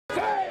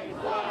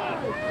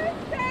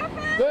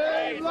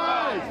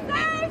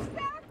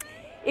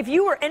If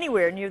you were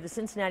anywhere near the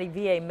Cincinnati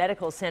VA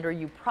Medical Center,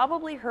 you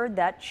probably heard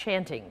that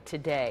chanting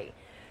today.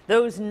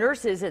 Those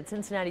nurses at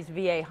Cincinnati's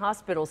VA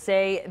hospital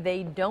say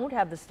they don't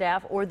have the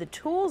staff or the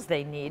tools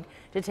they need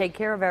to take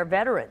care of our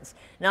veterans.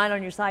 9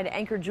 on Your Side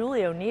anchor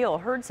Julie O'Neill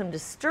heard some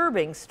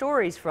disturbing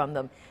stories from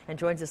them and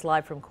joins us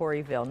live from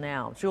Corryville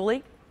now.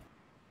 Julie?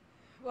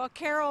 Well,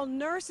 Carol,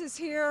 nurses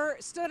here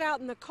stood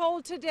out in the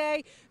cold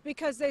today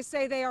because they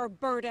say they are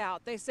burnt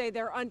out. They say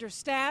they're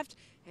understaffed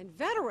and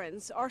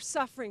veterans are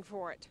suffering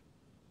for it.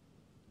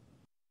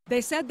 They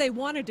said they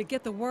wanted to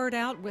get the word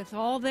out with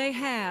all they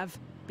have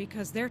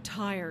because they're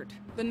tired.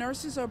 The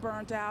nurses are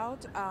burnt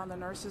out. The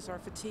nurses are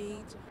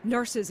fatigued.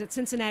 Nurses at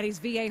Cincinnati's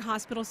VA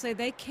hospital say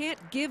they can't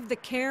give the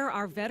care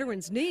our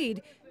veterans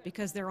need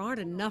because there aren't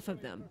enough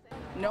of them.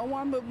 No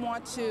one would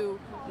want to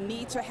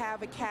need to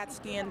have a CAT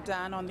scan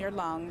done on their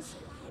lungs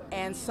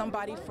and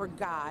somebody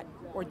forgot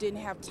or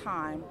didn't have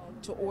time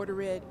to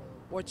order it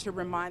or to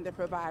remind the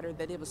provider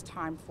that it was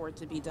time for it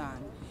to be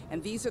done.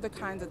 And these are the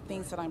kinds of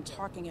things that I'm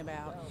talking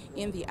about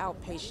in the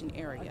outpatient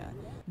area.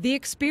 The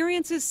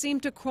experiences seem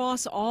to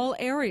cross all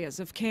areas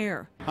of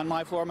care. On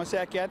my floor, I'm a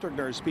psychiatric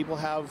nurse. People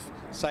have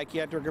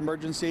psychiatric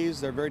emergencies.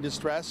 They're very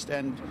distressed,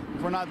 and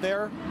if we're not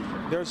there,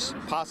 there's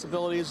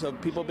possibilities of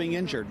people being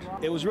injured.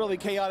 It was really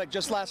chaotic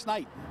just last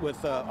night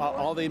with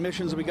all the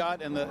admissions we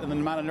got and the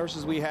amount of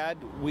nurses we had.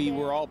 We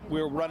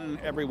were running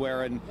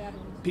everywhere, and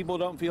people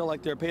don't feel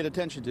like they're paid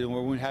attention to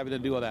when we're having to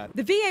do all that.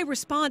 The VA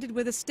responded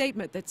with a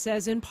statement that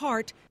says, in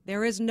part,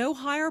 there is no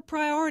higher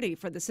priority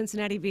for the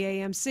Cincinnati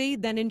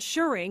VAMC than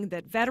ensuring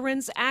that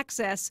veterans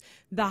access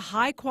the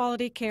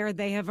high-quality care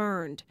they have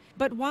earned.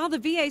 But while the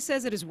VA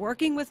says it is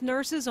working with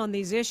nurses on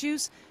these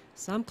issues,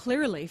 some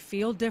clearly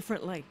feel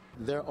differently.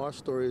 There are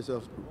stories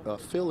of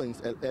feelings,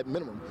 at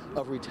minimum,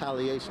 of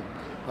retaliation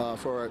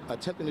for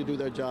attempting to do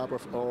their job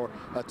or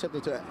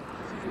attempting to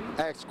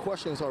ask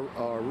questions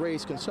or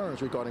raise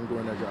concerns regarding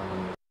doing their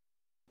job.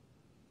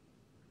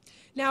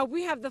 Now,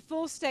 we have the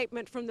full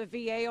statement from the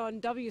VA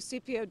on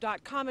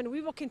WCPO.com, and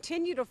we will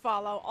continue to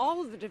follow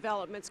all of the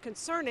developments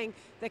concerning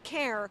the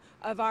care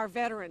of our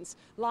veterans.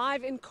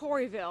 Live in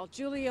Corryville,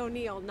 Julie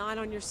O'Neill, 9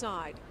 on Your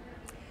Side.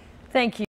 Thank you.